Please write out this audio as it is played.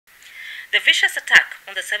The vicious attack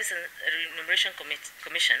on the Service and Remuneration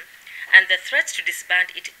Commission and the threats to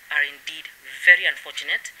disband it are indeed very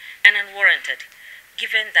unfortunate and unwarranted,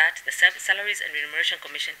 given that the Salaries and Remuneration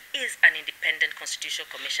Commission is an independent constitutional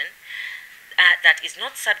commission that is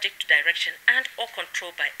not subject to direction and or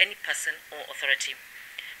control by any person or authority.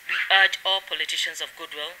 We urge all politicians of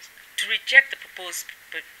goodwill to reject the proposed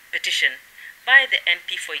petition by the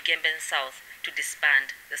MP for Igembe South to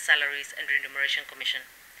disband the Salaries and Remuneration Commission.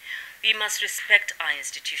 We must respect our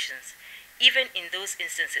institutions, even in those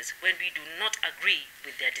instances when we do not agree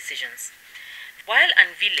with their decisions. While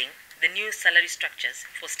unveiling the new salary structures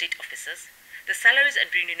for state officers, the Salaries and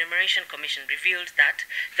Remuneration Commission revealed that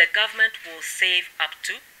the government will save up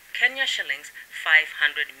to Kenya shillings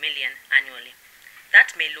 500 million annually.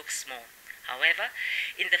 That may look small. However,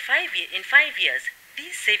 in 5 years,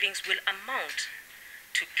 these savings will amount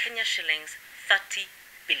to Kenya shillings 30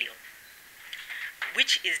 billion.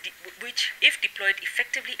 Which, if deployed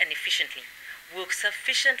effectively and efficiently, will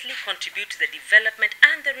sufficiently contribute to the development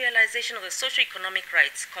and the realization of the socio-economic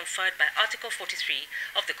rights conferred by Article 43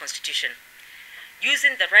 of the Constitution.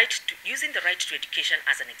 Using the right to education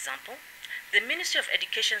as an example, the Ministry of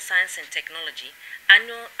Education, Science and Technology's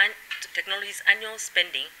annual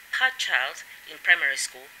spending per child in primary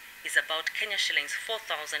school is about Kenya shillings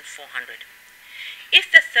 4,400.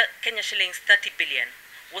 If the Kenya shillings 30 billion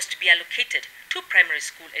was to be allocated to primary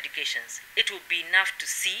school educations, it would be enough to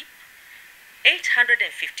see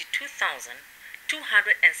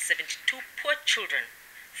 852,272 poor children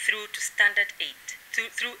through to standard 8,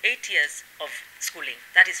 through 8 years of schooling.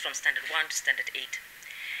 That is from standard 1 to standard 8.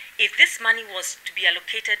 If this money was to be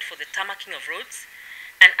allocated for the tarmacking of roads,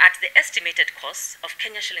 and at the estimated cost of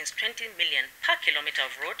Kenya shillings 20 million per kilometer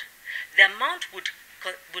of road, the amount would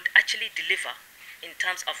actually deliver, in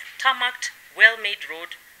terms of tarmacked, well-made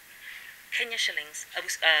road, Kenya shillings,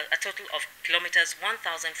 a total of kilometers,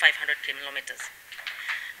 1,500 kilometers,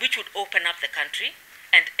 which would open up the country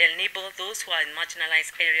and enable those who are in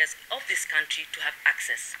marginalized areas of this country to have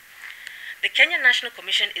access. The Kenya National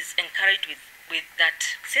Commission is encouraged with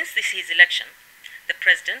that since his election, the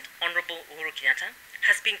President, Honorable Uhuru Kenyatta,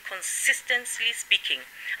 has been consistently speaking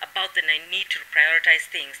about the need to prioritize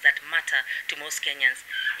things that matter to most Kenyans,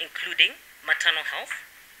 including maternal health,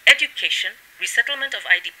 education, resettlement of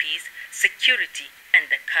IDPs, security, and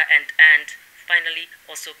finally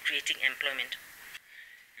also creating employment.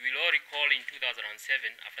 You will all recall in 2007,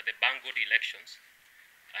 after the Bangor elections,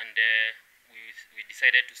 and we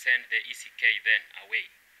decided to send the ECK then away.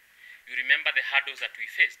 You remember the hurdles that we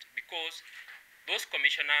faced, because those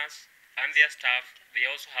commissioners and their staff, they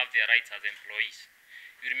also have their rights as employees.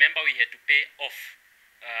 You remember we had to pay off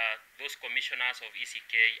those commissioners of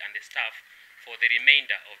ECK and the staff for the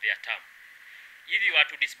remainder of their term. If you are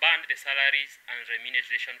to disband the Salaries and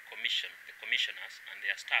Remuneration Commission, the commissioners and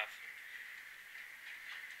their staff,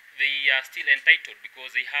 they are still entitled,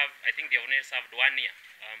 because they have, I think they have only served 1 year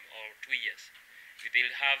or 2 years. They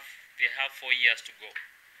have 4 years to go.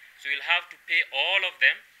 So you'll have to pay all of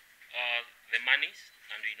them the monies,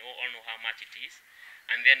 and we all know how much it is,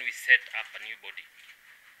 and then we set up a new body.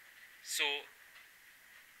 So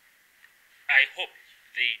I hope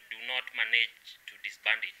they do not manage to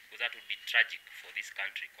disband it, because that would be tragic for this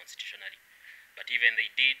country constitutionally. But even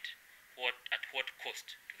they did, at what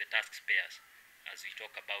cost to the taxpayers, as we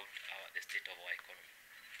talk about the state of our economy.